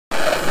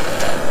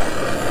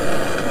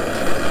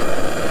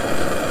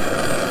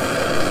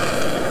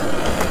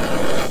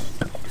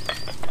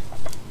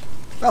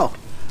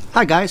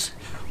Hi guys,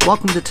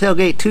 welcome to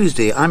Tailgate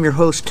Tuesday. I'm your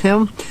host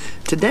Tim.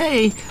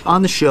 Today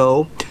on the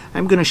show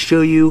I'm going to show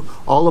you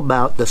all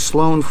about the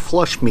Sloan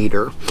flush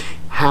meter,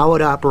 how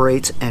it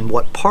operates, and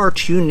what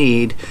parts you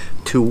need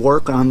to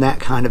work on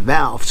that kind of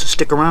valve. So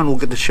stick around, we'll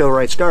get the show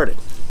right started.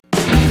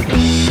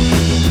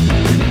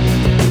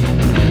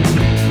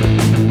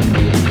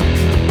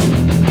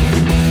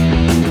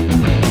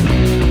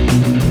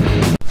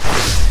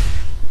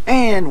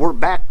 And we're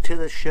back to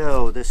the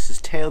show. This is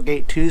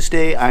Tailgate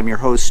Tuesday. I'm your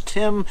host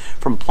Tim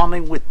from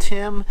Plumbing with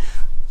Tim.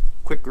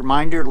 Quick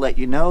reminder to let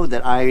you know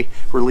that I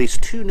release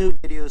 2 new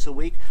videos a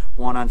week.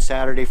 One on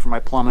Saturday for my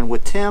Plumbing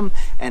with Tim,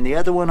 and the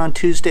other one on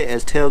Tuesday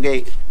as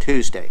Tailgate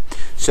Tuesday.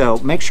 So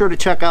make sure to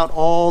check out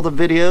all the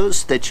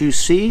videos that you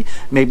see.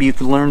 Maybe you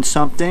can learn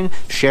something.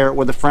 Share it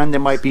with a friend that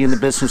might be in the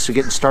business of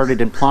getting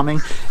started in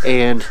plumbing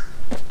and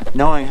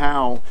knowing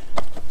how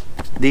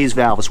these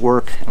valves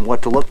work and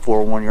what to look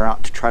for when you're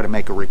out to try to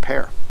make a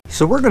repair.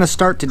 So we're going to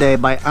start today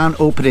by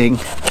opening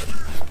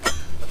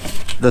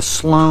the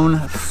Sloan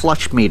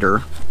flush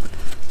meter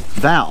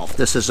valve.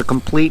 This is a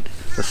complete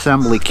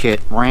assembly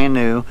kit, brand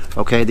new.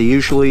 Okay, they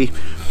usually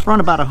run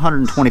about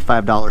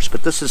 $125,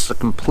 but this is a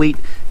complete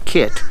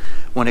kit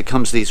when it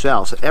comes to these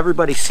valves.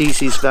 Everybody sees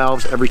these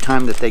valves every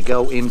time that they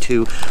go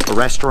into a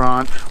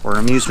restaurant or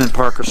amusement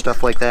park or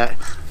stuff like that.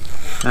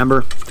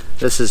 Remember,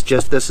 this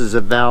is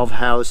a valve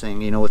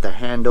housing, you know, with a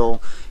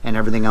handle and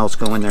everything else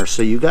going there.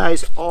 So you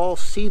guys all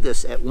see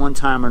this at one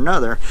time or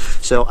another.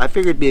 So I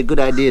figured it'd be a good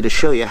idea to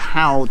show you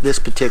how this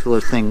particular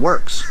thing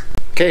works.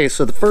 Okay,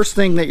 so the first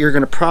thing that you're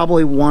going to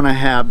probably want to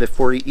have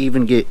before you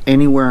even get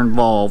anywhere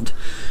involved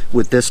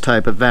with this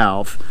type of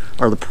valve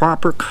are the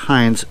proper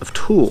kinds of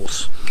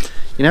tools.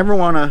 You never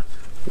want to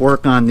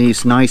work on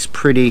these nice,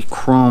 pretty,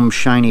 chrome,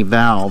 shiny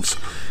valves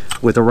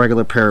with a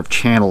regular pair of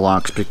channel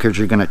locks because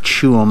you're going to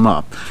chew them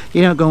up.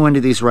 You don't go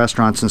into these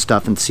restaurants and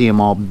stuff and see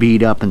them all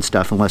beat up and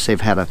stuff unless they've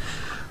had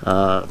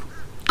a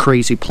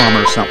crazy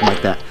plumber or something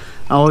like that.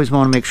 I always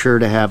want to make sure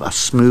to have a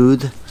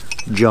smooth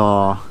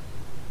jaw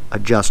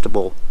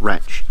adjustable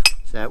wrench.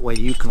 So that way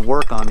you can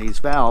work on these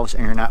valves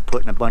and you're not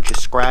putting a bunch of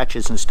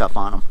scratches and stuff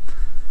on them.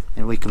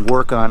 And we can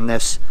work on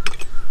this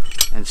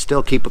and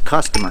still keep a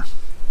customer.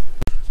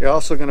 You're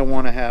also going to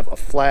want to have a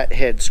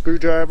flathead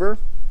screwdriver,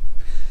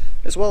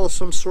 as well as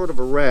some sort of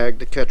a rag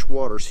to catch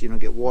water so you don't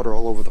get water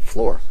all over the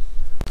floor.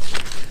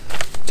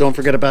 Don't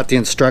forget about the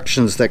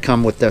instructions that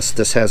come with this.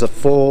 This has a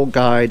full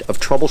guide of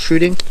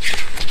troubleshooting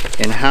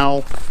and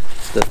how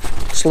the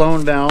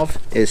Sloan valve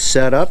is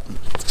set up,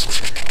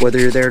 whether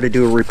you're there to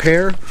do a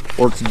repair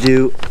or to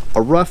do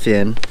a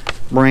rough-in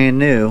brand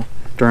new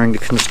during the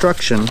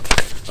construction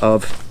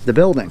of the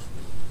building.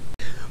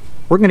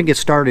 We're going to get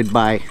started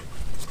by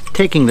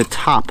taking the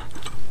top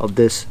of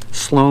this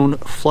Sloan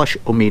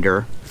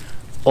flush-o-meter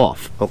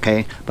off,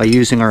 okay, by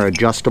using our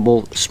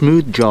adjustable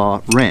smooth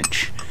jaw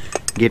wrench,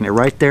 getting it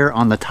right there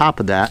on the top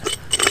of that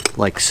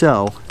like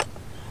so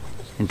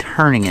and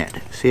turning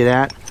it. See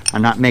that?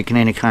 I'm not making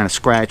any kind of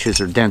scratches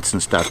or dents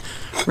and stuff.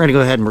 We're going to go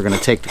ahead and we're going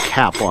to take the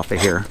cap off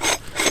of here.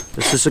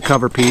 This is a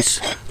cover piece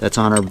that's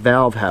on our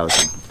valve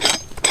housing.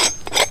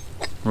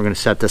 We're going to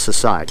set this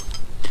aside.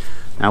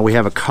 Now we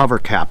have a cover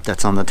cap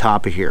that's on the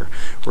top of here.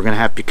 We're going to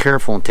have to be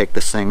careful and take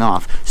this thing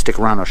off. Stick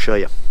around, I'll show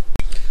you.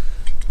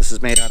 This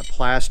is made out of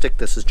plastic.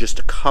 This is just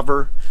a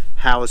cover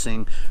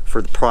housing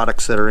for the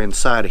products that are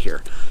inside of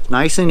here.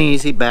 Nice and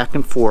easy, back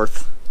and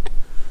forth.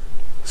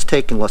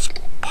 Let's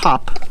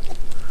pop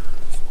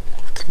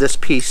this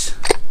piece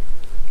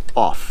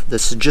off.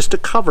 This is just a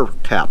cover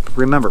cap.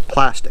 Remember,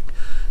 plastic.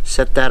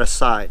 Set that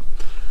aside.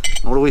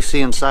 What do we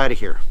see inside of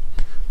here?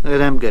 Look at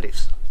them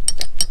goodies.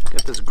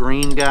 Got this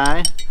green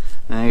guy,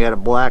 and I got a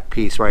black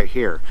piece right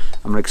here.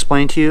 I'm going to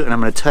explain to you, and I'm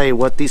going to tell you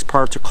what these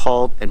parts are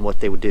called and what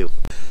they would do.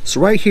 So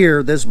right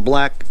here, this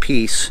black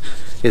piece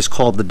is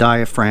called the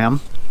diaphragm.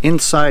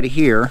 Inside of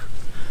here,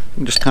 you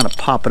can just kind of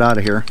pop it out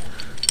of here.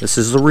 This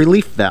is the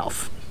relief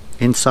valve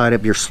inside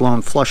of your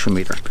Sloan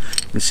flush-o-meter.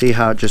 You can see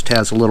how it just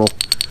has a little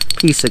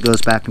piece that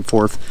goes back and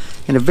forth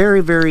and a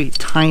very, very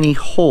tiny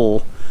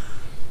hole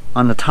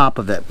on the top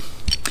of it.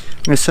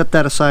 I'm going to set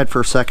that aside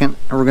for a second,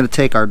 and we're going to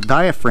take our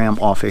diaphragm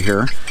off of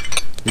here.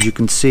 As you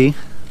can see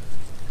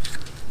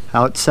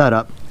how it's set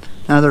up.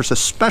 Now there's a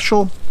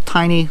special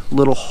tiny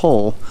little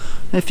hole.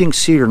 If you can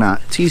see it or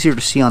not, it's easier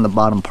to see on the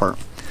bottom part.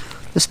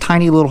 This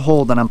tiny little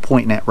hole that I'm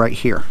pointing at right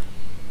here.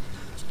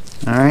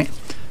 Alright,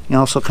 you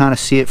also kind of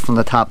see it from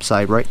the top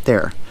side right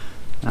there.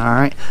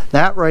 Alright,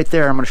 that right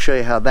there, I'm going to show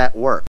you how that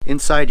works.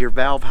 Inside your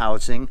valve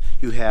housing,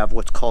 you have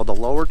what's called the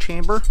lower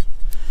chamber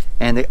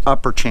and the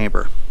upper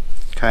chamber.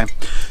 Okay,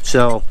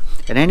 so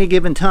at any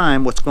given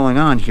time, what's going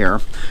on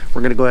here,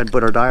 we're going to go ahead and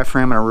put our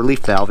diaphragm and our relief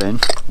valve in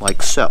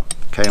like so.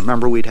 Okay,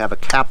 remember we'd have a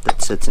cap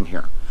that sits in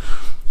here.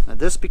 Now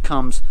this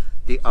becomes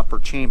the upper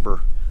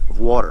chamber of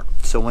water.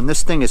 So when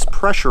this thing is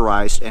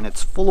pressurized and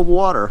it's full of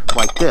water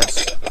like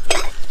this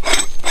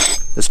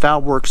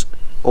valve works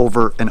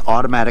over an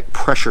automatic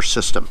pressure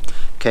system.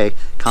 Okay,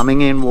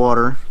 coming in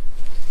water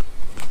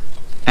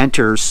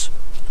enters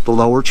the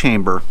lower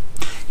chamber,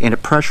 and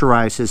it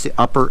pressurizes the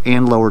upper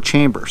and lower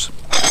chambers.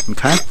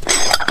 Okay?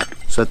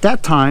 So at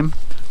that time,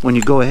 when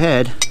you go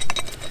ahead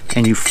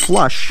and you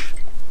flush,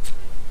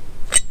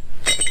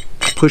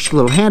 push the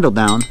little handle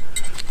down,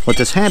 what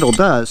this handle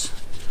does,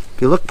 if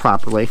you look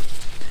properly,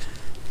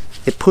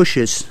 it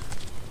pushes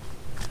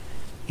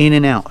in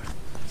and out,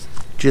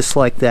 just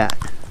like that.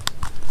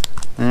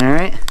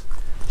 Alright?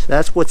 So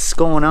that's what's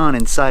going on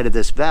inside of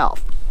this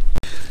valve.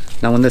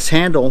 Now when this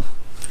handle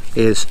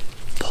is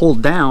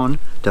pulled down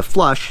to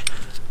flush,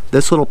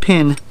 this little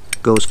pin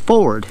goes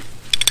forward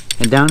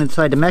and down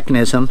inside the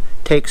mechanism,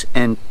 takes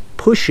and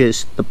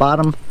pushes the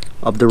bottom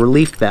of the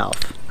relief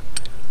valve.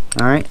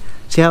 Alright?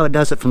 See how it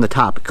does it from the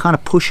top? It kind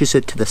of pushes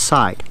it to the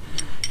side.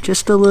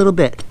 Just a little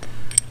bit.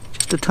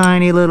 Just a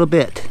tiny little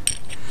bit.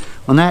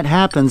 When that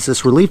happens,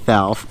 this relief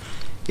valve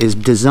is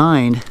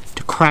designed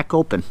to crack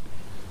open.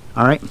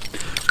 Alright?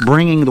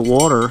 Bringing the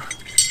water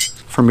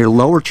from your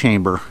lower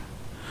chamber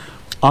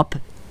up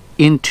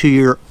into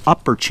your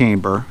upper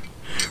chamber,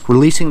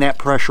 releasing that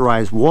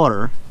pressurized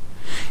water,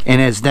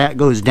 and as that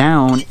goes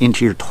down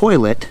into your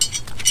toilet,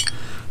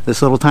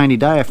 this little tiny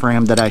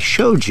diaphragm that I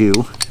showed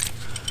you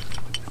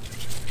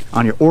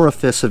on your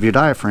orifice of your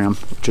diaphragm,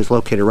 which is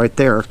located right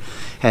there,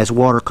 as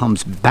water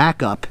comes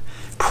back up,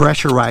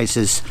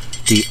 pressurizes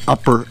the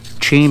upper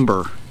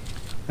chamber.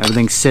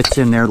 Everything sits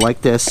in there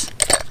like this,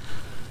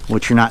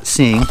 which you're not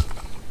seeing.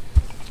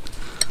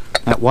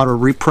 That water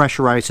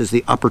repressurizes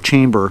the upper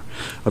chamber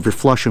of your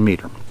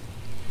flushometer.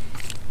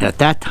 And at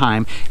that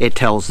time, it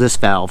tells this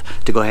valve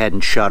to go ahead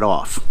and shut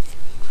off.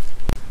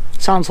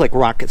 Sounds like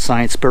rocket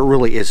science, but it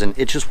really isn't.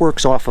 It just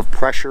works off of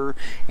pressure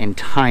and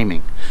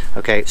timing.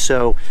 Okay,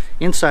 so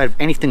inside of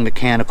anything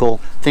mechanical,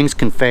 things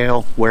can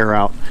fail, wear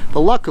out.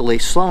 But luckily,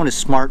 Sloan is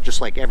smart, just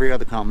like every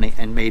other company,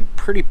 and made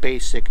pretty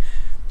basic,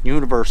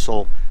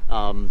 universal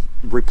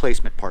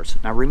replacement parts.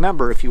 Now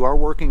remember, if you are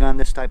working on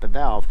this type of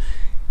valve,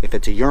 if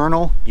it's a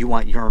urinal, you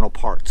want urinal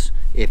parts.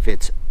 If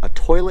it's a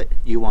toilet,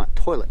 you want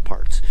toilet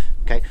parts.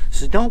 Okay,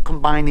 so don't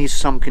combine these.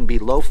 Some can be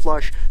low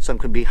flush, some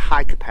can be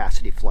high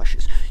capacity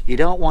flushes. You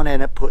don't want to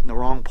end up putting the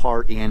wrong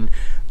part in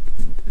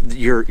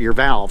your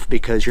valve,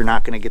 because you're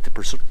not going to get the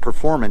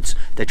performance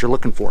that you're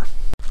looking for.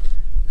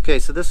 Okay,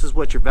 so this is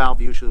what your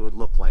valve usually would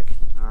look like.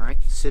 All right,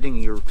 sitting,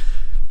 you're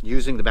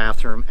using the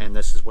bathroom, and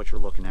this is what you're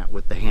looking at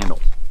with the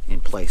handle in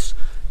place,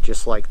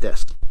 just like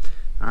this.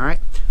 All right,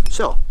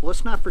 so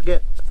let's not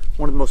forget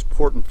one of the most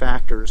important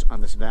factors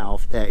on this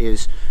valve, that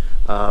is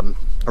a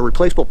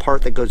replaceable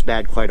part that goes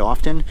bad quite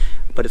often,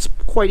 but it's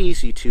quite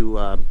easy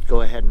to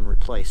go ahead and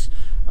replace.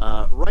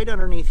 Right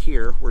underneath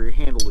here, where your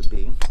handle would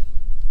be,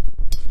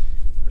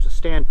 there's a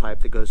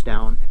standpipe that goes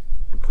down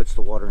and puts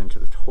the water into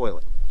the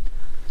toilet.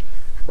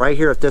 Right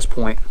here at this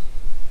point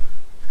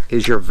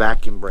is your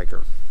vacuum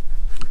breaker.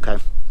 Okay,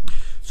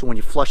 so when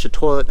you flush the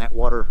toilet and that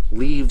water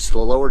leaves the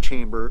lower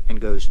chamber and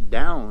goes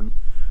down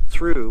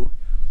through,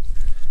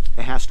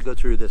 it has to go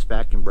through this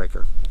vacuum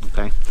breaker.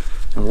 Okay,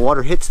 and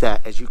water hits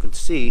that, as you can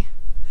see,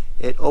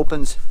 it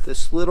opens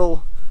this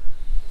little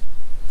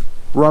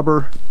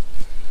rubber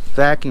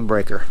vacuum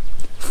breaker,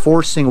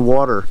 forcing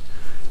water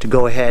to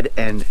go ahead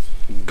and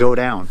go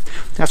down.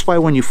 That's why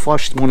when you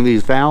flush one of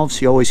these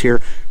valves, you always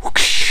hear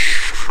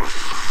whoosh.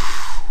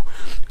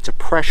 It's a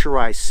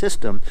pressurized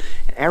system,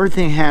 and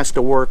everything has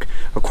to work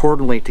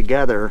accordingly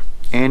together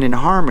and in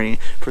harmony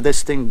for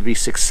this thing to be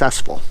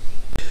successful.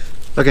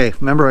 Okay,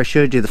 remember I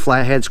showed you the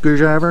flathead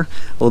screwdriver?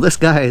 Well, this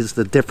guy is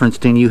the difference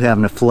between you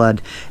having a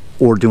flood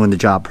or doing the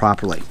job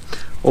properly.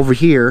 Over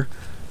here,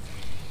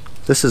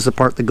 this is the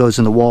part that goes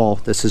in the wall.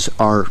 This is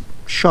our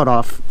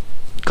shut-off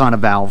kind of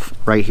valve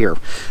right here.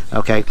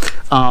 Okay,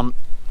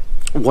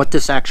 what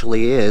this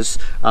actually is,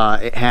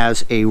 it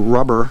has a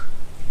rubber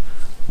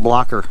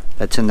blocker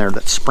that's in there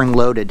that's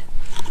spring-loaded.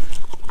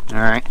 All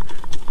right,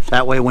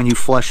 that way when you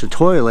flush the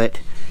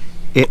toilet,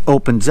 it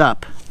opens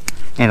up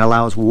and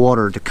allows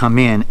water to come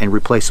in and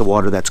replace the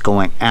water that's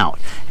going out,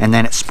 and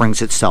then it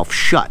springs itself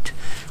shut.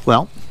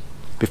 Well,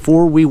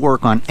 before we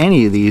work on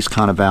any of these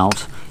kind of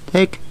valves,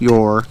 take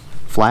your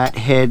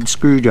flathead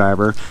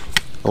screwdriver.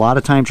 A lot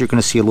of times you're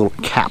going to see a little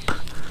cap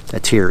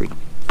that's here. You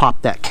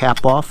pop that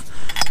cap off,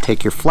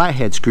 take your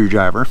flathead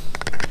screwdriver,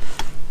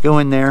 go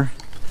in there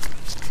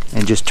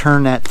and just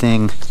turn that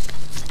thing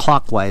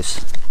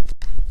clockwise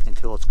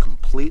until it's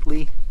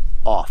completely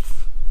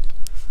off.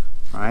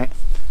 All right,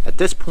 at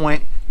this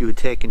point you would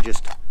take and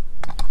just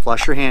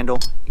flush your handle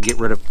and get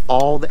rid of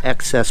all the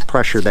excess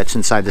pressure that's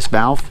inside this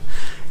valve.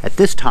 At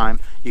this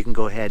time, you can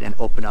go ahead and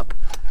open up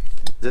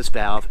this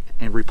valve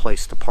and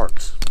replace the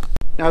parts.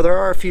 Now, there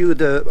are a few of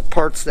the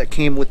parts that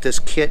came with this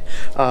kit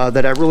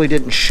that I really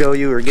didn't show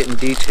you or get in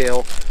detail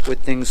with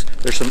things.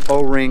 There's some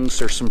O-rings,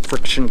 there's some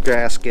friction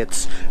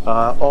gaskets,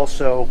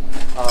 also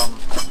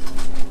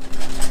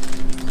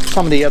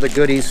some of the other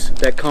goodies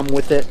that come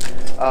with it.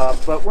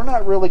 But we're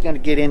not really going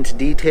to get into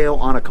detail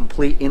on a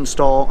complete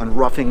install and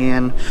roughing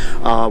in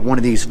one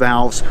of these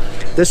valves.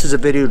 This is a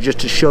video just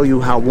to show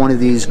you how one of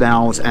these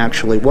valves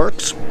actually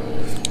works.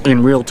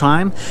 in real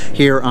time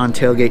here on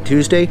Tailgate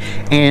Tuesday,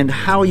 and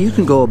how you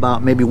can go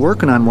about maybe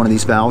working on one of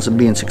these valves and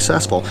being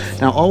successful.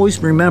 Now always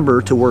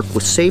remember to work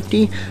with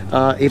safety.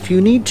 If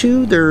you need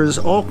to, there's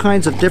all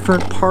kinds of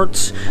different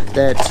parts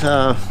that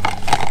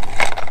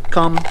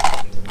come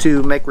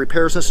to make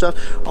repairs and stuff.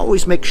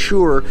 Always make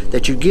sure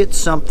that you get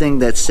something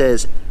that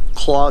says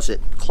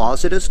closet.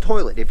 Closet is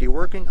toilet. If you're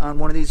working on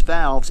one of these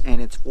valves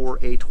and it's for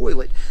a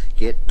toilet,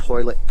 get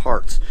toilet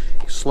parts.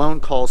 Sloan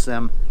calls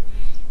them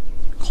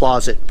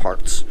closet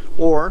parts.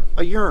 Or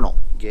a urinal,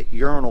 get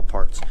urinal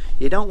parts.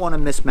 You don't want to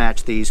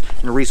mismatch these,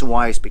 and the reason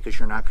why is because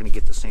you're not going to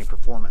get the same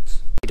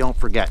performance. Don't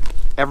forget,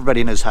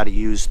 everybody knows how to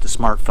use the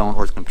smartphone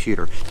or the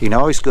computer. You can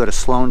always go to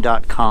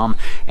sloan.com,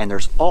 and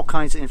there's all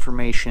kinds of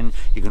information.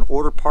 You can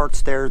order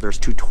parts there, there's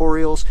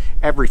tutorials,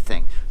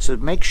 everything. So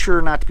make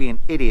sure not to be an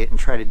idiot and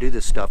try to do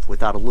this stuff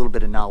without a little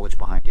bit of knowledge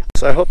behind you.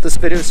 So I hope this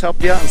video has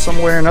helped you out in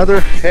some way or another.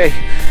 Hey,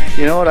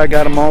 you know what, I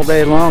got them all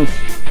day long.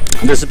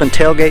 This has been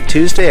Tailgate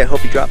Tuesday. I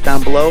hope you drop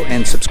down below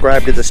and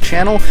subscribe to this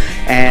channel,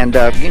 and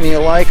give me a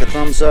like, a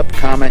thumbs up,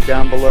 comment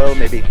down below,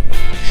 maybe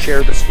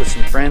share this with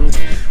some friends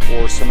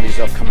or some of these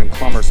upcoming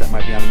plumbers that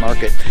might be on the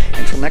market.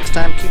 Until next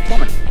time, keep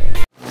plumbing.